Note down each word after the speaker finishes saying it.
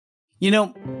You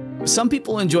know, some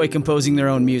people enjoy composing their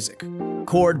own music,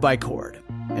 chord by chord,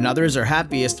 and others are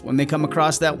happiest when they come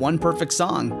across that one perfect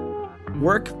song.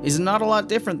 Work is not a lot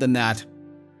different than that.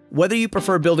 Whether you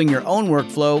prefer building your own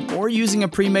workflow or using a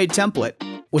pre-made template,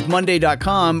 with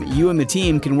Monday.com, you and the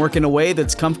team can work in a way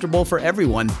that's comfortable for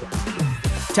everyone.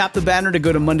 Tap the banner to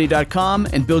go to Monday.com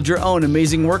and build your own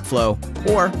amazing workflow,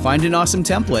 or find an awesome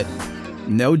template.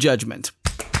 No judgment.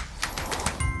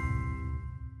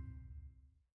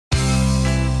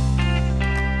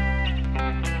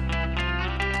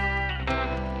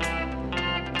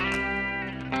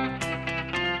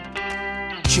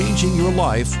 Changing your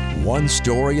life one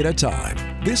story at a time.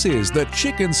 This is the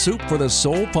Chicken Soup for the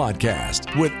Soul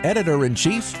podcast with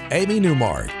Editor-in-Chief Amy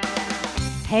Newmark.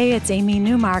 Hey, it's Amy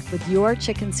Newmark with your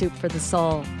Chicken Soup for the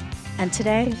Soul. And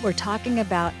today we're talking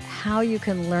about how you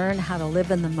can learn how to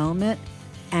live in the moment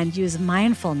and use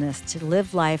mindfulness to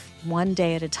live life one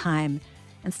day at a time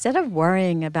instead of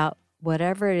worrying about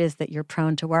whatever it is that you're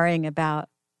prone to worrying about.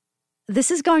 This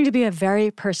is going to be a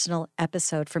very personal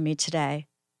episode for me today,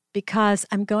 because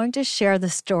I'm going to share the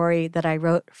story that I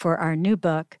wrote for our new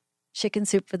book, Chicken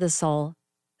Soup for the Soul,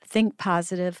 Think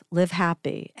Positive, Live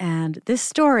Happy. And this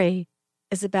story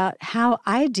is about how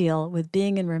I deal with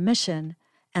being in remission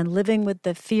and living with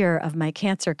the fear of my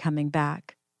cancer coming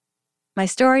back. My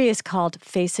story is called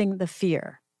Facing the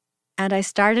Fear, and I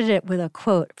started it with a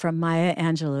quote from Maya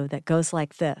Angelou that goes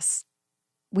like this: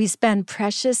 "We spend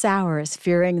precious hours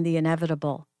fearing the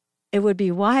inevitable. It would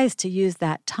be wise to use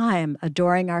that time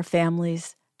adoring our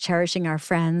families, cherishing our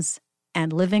friends,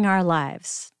 and living our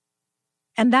lives."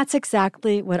 And that's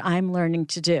exactly what I'm learning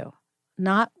to do.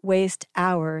 Not waste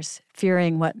hours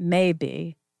fearing what may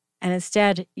be, and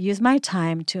instead use my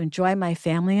time to enjoy my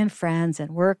family and friends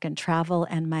and work and travel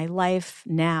and my life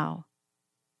now.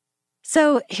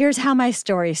 So here's how my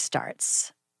story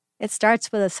starts. It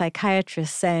starts with a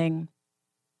psychiatrist saying,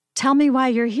 "Tell me why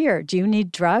you're here. Do you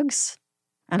need drugs?"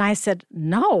 And I said,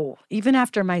 "No, even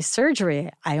after my surgery,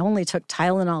 I only took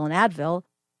Tylenol and Advil.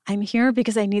 I'm here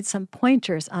because I need some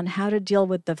pointers on how to deal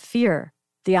with the fear.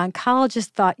 The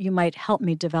oncologist thought you might help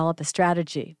me develop a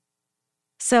strategy."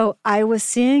 So I was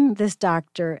seeing this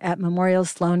doctor at Memorial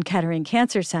Sloan Kettering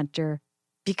Cancer Center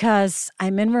because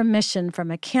I'm in remission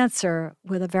from a cancer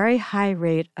with a very high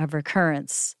rate of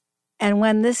recurrence. And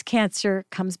when this cancer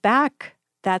comes back,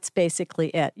 that's basically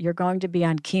it. You're going to be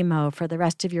on chemo for the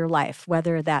rest of your life,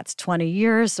 whether that's 20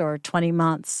 years or 20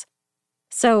 months.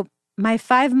 So my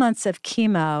 5 months of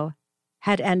chemo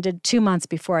had ended 2 months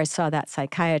before I saw that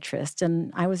psychiatrist,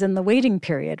 and I was in the waiting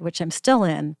period, which I'm still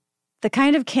in. The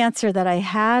kind of cancer that I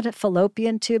had,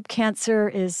 fallopian tube cancer,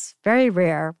 is very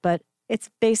rare, but it's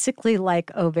basically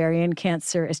like ovarian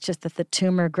cancer. It's just that the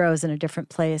tumor grows in a different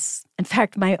place. In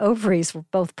fact, my ovaries were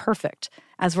both perfect,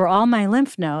 as were all my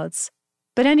lymph nodes.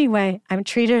 But anyway, I'm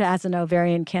treated as an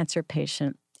ovarian cancer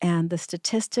patient, and the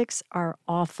statistics are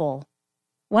awful.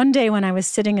 One day when I was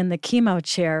sitting in the chemo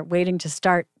chair waiting to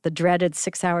start the dreaded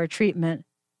 6-hour treatment,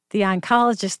 the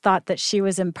oncologist thought that she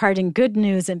was imparting good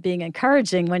news and being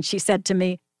encouraging when she said to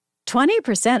me,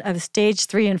 20% of stage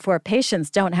 3 and 4 patients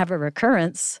don't have a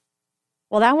recurrence.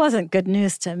 Well, that wasn't good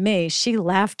news to me. She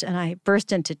left and I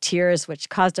burst into tears, which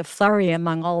caused a flurry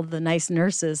among all of the nice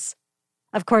nurses.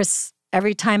 Of course,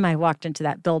 every time I walked into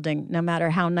that building, no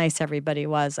matter how nice everybody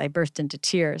was, I burst into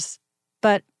tears.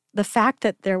 But the fact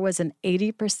that there was an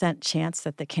 80% chance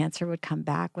that the cancer would come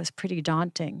back was pretty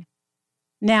daunting.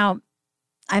 Now,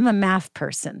 I'm a math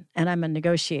person and I'm a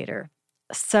negotiator.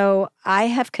 So I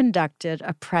have conducted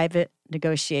a private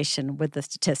negotiation with the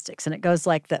statistics, and it goes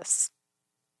like this.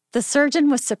 The surgeon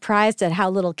was surprised at how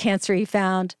little cancer he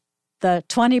found. The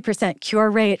 20% cure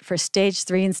rate for stage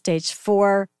 3 and stage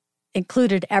 4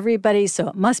 included everybody, so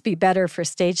it must be better for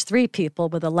stage 3 people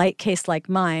with a light case like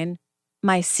mine.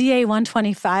 My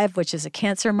CA-125, which is a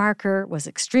cancer marker, was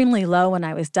extremely low when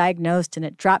I was diagnosed, and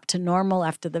it dropped to normal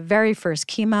after the very first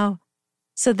chemo.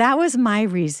 So that was my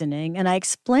reasoning, and I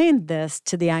explained this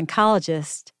to the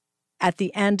oncologist at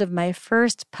the end of my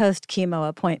first post-chemo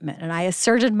appointment, and I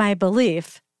asserted my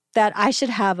belief that I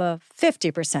should have a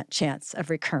 50% chance of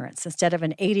recurrence instead of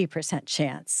an 80%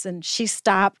 chance. And she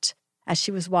stopped as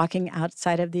she was walking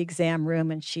outside of the exam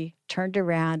room, and she turned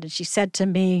around and she said to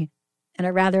me in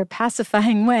a rather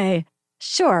pacifying way,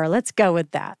 "Sure, let's go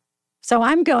with that." So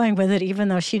I'm going with it even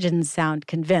though she didn't sound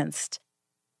convinced.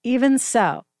 Even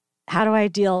so, how do I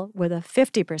deal with a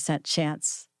 50%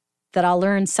 chance that I'll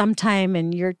learn sometime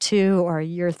in year 2 or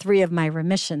year 3 of my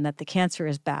remission that the cancer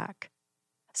is back?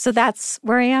 So that's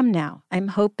where I am now. I'm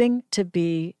hoping to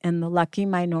be in the lucky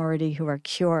minority who are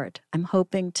cured. I'm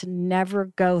hoping to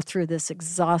never go through this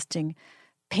exhausting,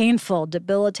 painful,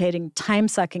 debilitating,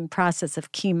 time-sucking process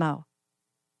of chemo.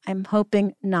 I'm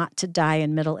hoping not to die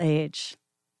in middle age.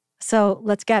 So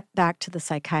let's get back to the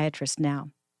psychiatrist now.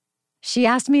 She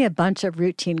asked me a bunch of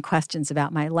routine questions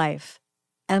about my life.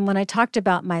 And when I talked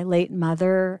about my late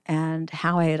mother and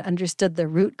how I had understood the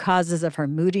root causes of her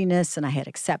moodiness and I had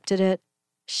accepted it,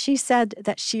 she said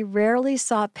that she rarely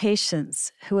saw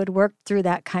patients who had worked through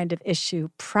that kind of issue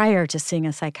prior to seeing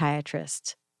a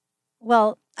psychiatrist.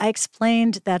 Well, I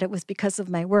explained that it was because of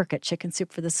my work at Chicken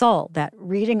Soup for the Soul, that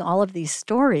reading all of these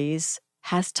stories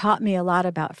has taught me a lot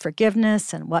about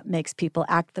forgiveness and what makes people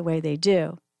act the way they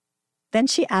do. Then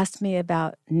she asked me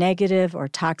about negative or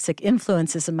toxic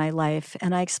influences in my life,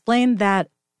 and I explained that,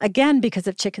 again, because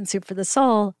of Chicken Soup for the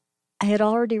Soul, I had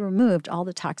already removed all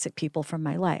the toxic people from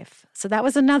my life. So that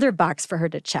was another box for her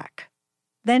to check.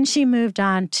 Then she moved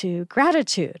on to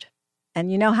gratitude. And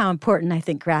you know how important I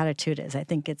think gratitude is. I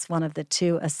think it's one of the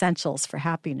two essentials for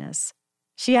happiness.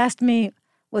 She asked me,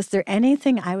 was there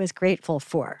anything I was grateful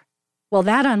for? Well,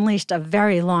 that unleashed a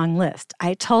very long list.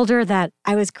 I told her that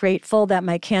I was grateful that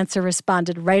my cancer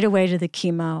responded right away to the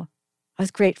chemo. I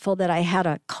was grateful that I had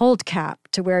a cold cap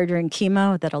to wear during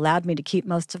chemo that allowed me to keep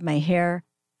most of my hair.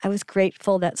 I was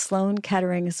grateful that Sloan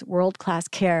Kettering's world-class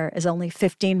care is only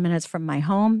 15 minutes from my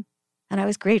home. And I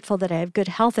was grateful that I have good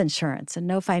health insurance and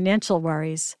no financial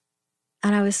worries.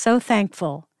 And I was so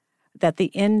thankful that the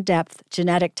in-depth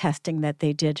genetic testing that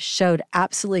they did showed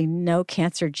absolutely no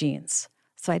cancer genes.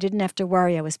 So I didn't have to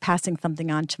worry I was passing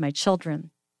something on to my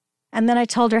children. And then I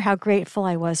told her how grateful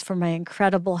I was for my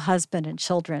incredible husband and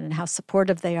children and how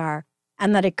supportive they are,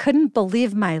 and that I couldn't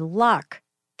believe my luck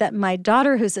that my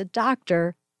daughter, who's a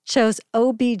doctor, chose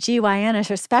OB/GYN as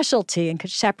her specialty and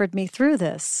could shepherd me through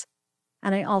this.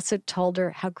 And I also told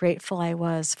her how grateful I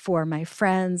was for my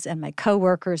friends and my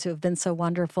coworkers who have been so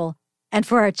wonderful, and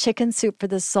for our Chicken Soup for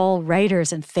the Soul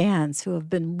writers and fans who have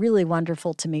been really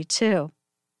wonderful to me too.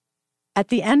 At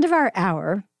the end of our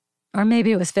hour, or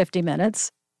maybe it was 50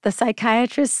 minutes, the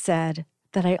psychiatrist said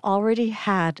that I already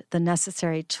had the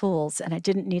necessary tools and I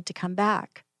didn't need to come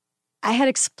back. I had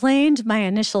explained my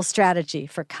initial strategy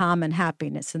for calm and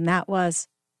happiness, and that was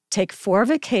take 4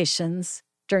 vacations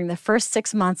during the first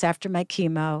 6 months after my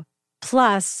chemo,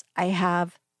 plus I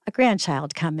have a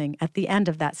grandchild coming at the end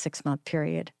of that 6-month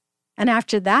period. And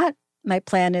after that, my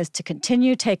plan is to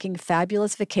continue taking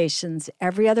fabulous vacations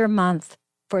every other month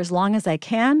for as long as I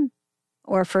can,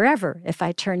 or forever if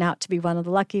I turn out to be one of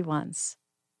the lucky ones.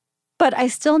 But I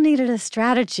still needed a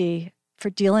strategy for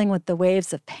dealing with the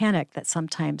waves of panic that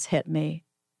sometimes hit me.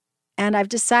 And I've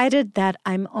decided that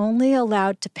I'm only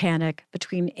allowed to panic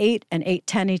between 8 and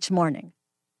 8:10 each morning.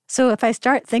 So if I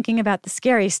start thinking about the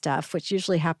scary stuff, which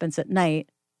usually happens at night,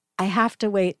 I have to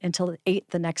wait until 8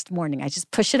 the next morning. I just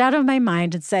push it out of my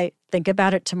mind and say, think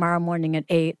about it tomorrow morning at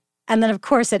 8. And then, of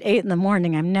course, at 8 in the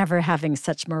morning, I'm never having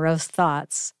such morose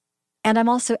thoughts. And I'm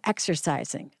also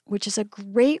exercising, which is a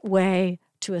great way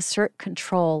to assert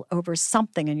control over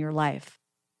something in your life.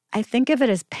 I think of it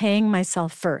as paying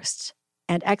myself first,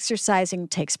 and exercising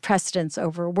takes precedence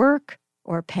over work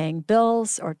or paying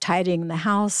bills or tidying the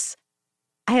house.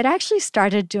 I had actually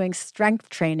started doing strength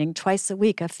training twice a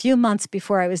week a few months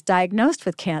before I was diagnosed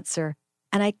with cancer,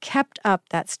 and I kept up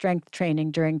that strength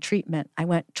training during treatment. I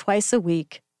went twice a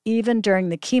week, even during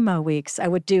the chemo weeks. I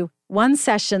would do one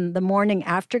session the morning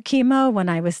after chemo when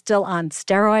I was still on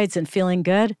steroids and feeling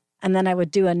good, and then I would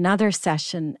do another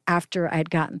session after I'd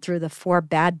gotten through the 4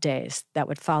 bad days that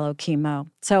would follow chemo.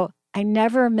 So I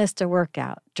never missed a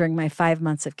workout during my 5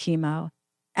 months of chemo.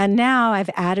 And now I've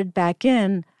added back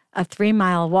in a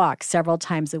 3-mile walk several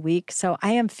times a week. So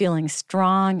I am feeling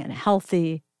strong and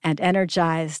healthy and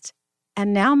energized.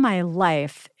 And now my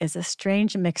life is a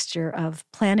strange mixture of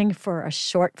planning for a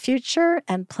short future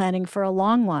and planning for a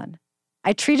long one.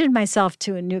 I treated myself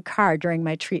to a new car during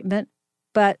my treatment,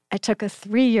 but I took a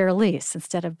 3-year lease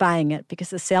instead of buying it because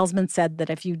the salesman said that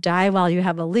if you die while you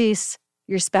have a lease,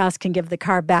 your spouse can give the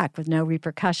car back with no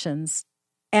repercussions.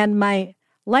 And my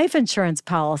life insurance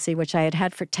policy, which I had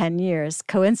had for 10 years,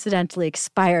 coincidentally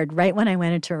expired right when I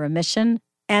went into remission,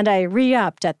 and I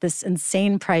re-upped at this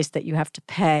insane price that you have to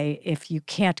pay if you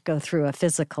can't go through a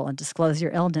physical and disclose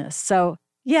your illness. So,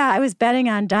 yeah, I was betting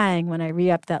on dying when I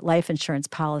re-upped that life insurance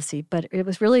policy, but it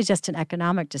was really just an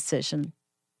economic decision.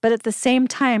 But at the same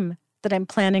time that I'm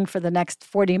planning for the next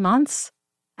 40 months,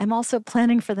 I'm also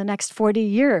planning for the next 40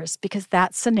 years because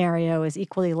that scenario is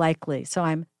equally likely. So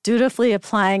I'm dutifully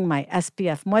applying my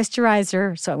SPF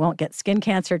moisturizer so I won't get skin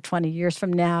cancer 20 years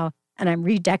from now. And I'm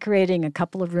redecorating a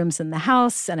couple of rooms in the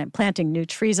house, and I'm planting new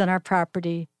trees on our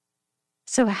property.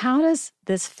 So how does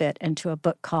this fit into a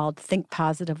book called Think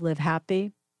Positive, Live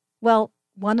Happy? Well,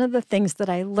 one of the things that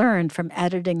I learned from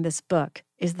editing this book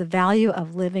is the value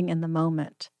of living in the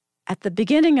moment. At the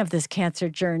beginning of this cancer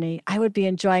journey, I would be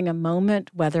enjoying a moment,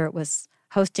 whether it was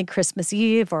hosting Christmas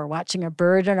Eve or watching a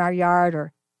bird in our yard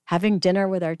or having dinner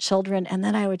with our children, and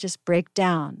then I would just break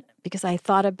down because I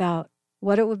thought about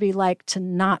what it would be like to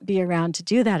not be around to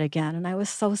do that again. And I was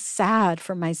so sad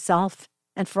for myself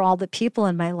and for all the people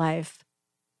in my life.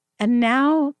 And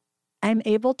now I'm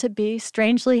able to be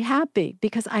strangely happy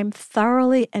because I'm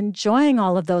thoroughly enjoying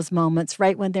all of those moments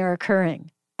right when they're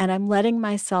occurring. And I'm letting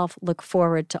myself look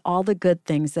forward to all the good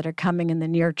things that are coming in the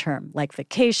near term, like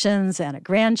vacations and a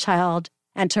grandchild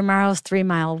and tomorrow's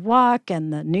 3-mile walk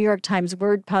and the New York Times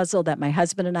word puzzle that my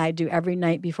husband and I do every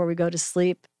night before we go to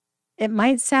sleep. It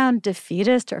might sound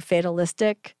defeatist or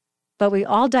fatalistic, but we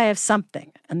all die of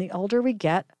something. And the older we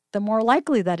get, the more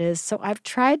likely that is. So I've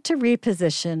tried to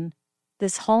reposition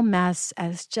this whole mess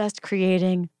as just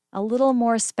creating a little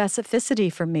more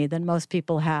specificity for me than most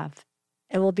people have.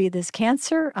 It will be this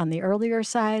cancer on the earlier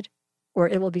side, or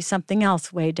it will be something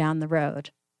else way down the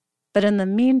road. But in the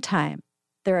meantime,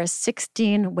 there are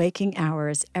 16 waking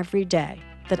hours every day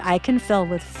that I can fill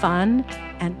with fun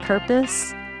and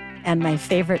purpose and my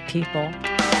favorite people.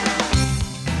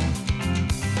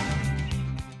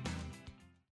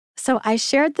 So I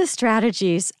shared the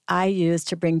strategies I use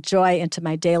to bring joy into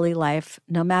my daily life,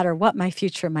 no matter what my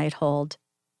future might hold.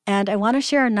 And I want to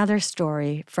share another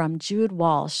story from Jude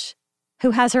Walsh, who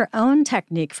has her own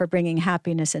technique for bringing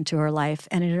happiness into her life,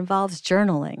 and it involves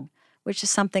journaling, which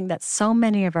is something that so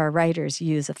many of our writers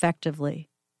use effectively.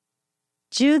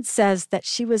 Jude says that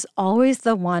she was always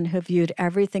the one who viewed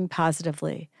everything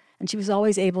positively, and she was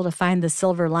always able to find the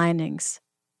silver linings.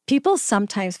 People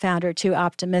sometimes found her too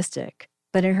optimistic,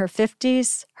 but in her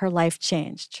 50s, her life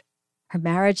changed. Her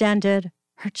marriage ended,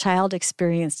 her child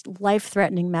experienced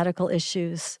life-threatening medical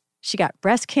issues, she got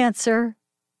breast cancer,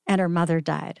 and her mother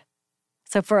died.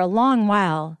 So for a long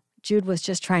while, Jude was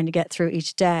just trying to get through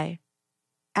each day.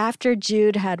 After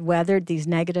Jude had weathered these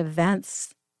negative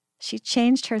events, she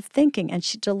changed her thinking and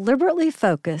she deliberately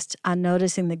focused on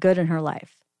noticing the good in her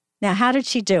life. Now, how did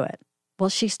she do it? Well,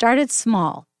 she started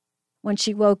small. When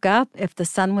she woke up, if the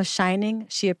sun was shining,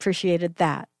 she appreciated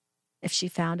that. If she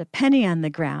found a penny on the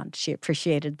ground, she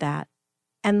appreciated that.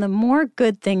 And the more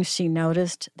good things she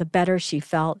noticed, the better she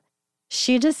felt.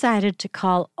 She decided to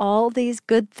call all these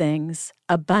good things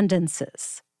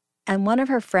abundances. And one of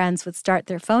her friends would start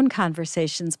their phone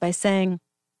conversations by saying,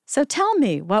 "So tell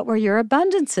me, what were your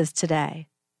abundances today?"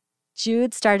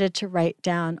 Jude started to write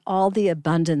down all the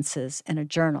abundances in a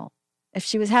journal. If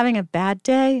she was having a bad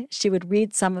day, she would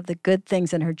read some of the good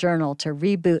things in her journal to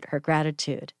reboot her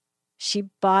gratitude. She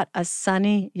bought a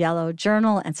sunny yellow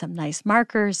journal and some nice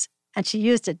markers, and she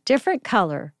used a different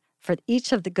color for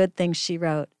each of the good things she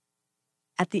wrote.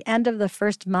 At the end of the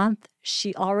first month,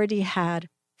 she already had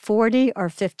 40 or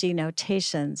 50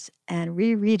 notations, and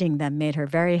rereading them made her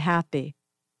very happy.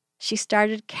 She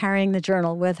started carrying the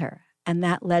journal with her, and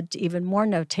that led to even more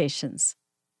notations.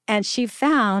 And she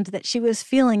found that she was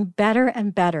feeling better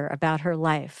and better about her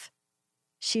life.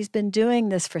 She's been doing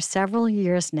this for several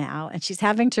years now, and she's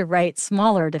having to write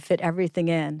smaller to fit everything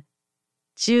in.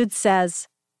 Jude says,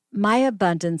 "My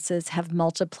abundances have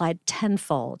multiplied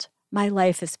tenfold. My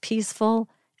life is peaceful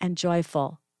and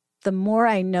joyful. The more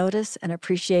I notice and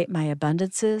appreciate my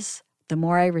abundances, the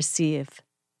more I receive.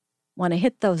 When I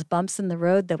hit those bumps in the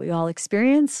road that we all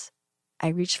experience, I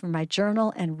reach for my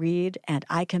journal and read, and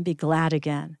I can be glad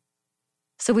again."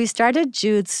 So we started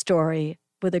Jude's story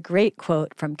with a great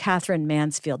quote from Catherine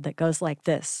Mansfield that goes like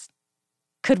this: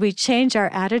 "Could we change our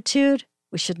attitude,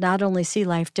 we should not only see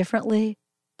life differently,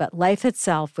 but life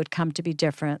itself would come to be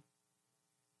different."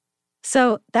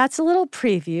 So that's a little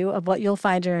preview of what you'll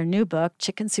find in our new book,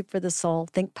 Chicken Soup for the Soul,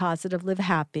 Think Positive, Live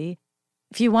Happy.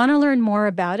 If you want to learn more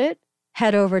about it,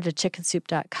 head over to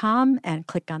chickensoup.com and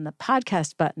click on the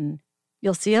podcast button.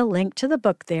 You'll see a link to the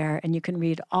book there, and you can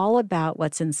read all about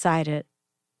what's inside it.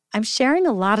 I'm sharing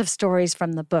a lot of stories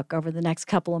from the book over the next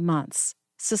couple of months.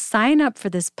 So sign up for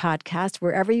this podcast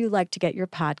wherever you like to get your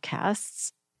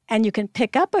podcasts. And you can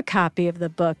pick up a copy of the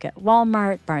book at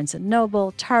Walmart, Barnes &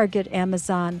 Noble, Target,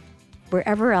 Amazon,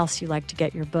 wherever else you like to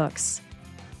get your books.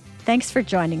 Thanks for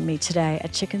joining me today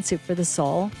at Chicken Soup for the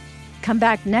Soul. Come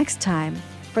back next time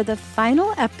for the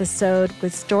final episode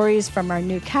with stories from our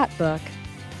new cat book.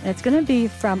 And it's going to be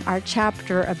from our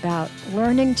chapter about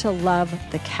learning to love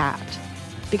the cat,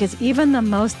 because even the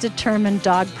most determined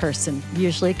dog person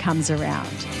usually comes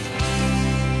around.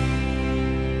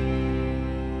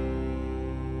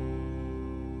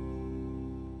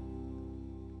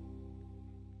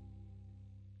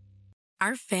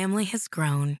 Our family has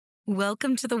grown.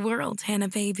 Welcome to the world, Hannah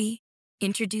baby.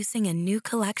 Introducing a new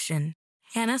collection,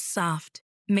 Hannah Soft,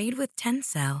 made with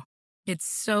Tencel. It's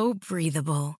so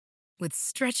breathable, with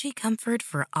stretchy comfort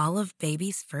for all of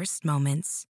baby's first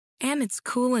moments. And it's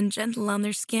cool and gentle on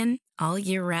their skin all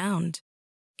year round.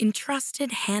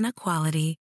 Entrusted Hannah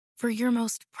quality for your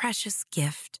most precious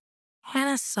gift.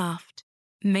 Hannah Soft,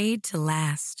 made to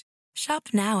last. Shop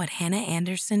now at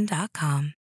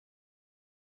hannahanderson.com.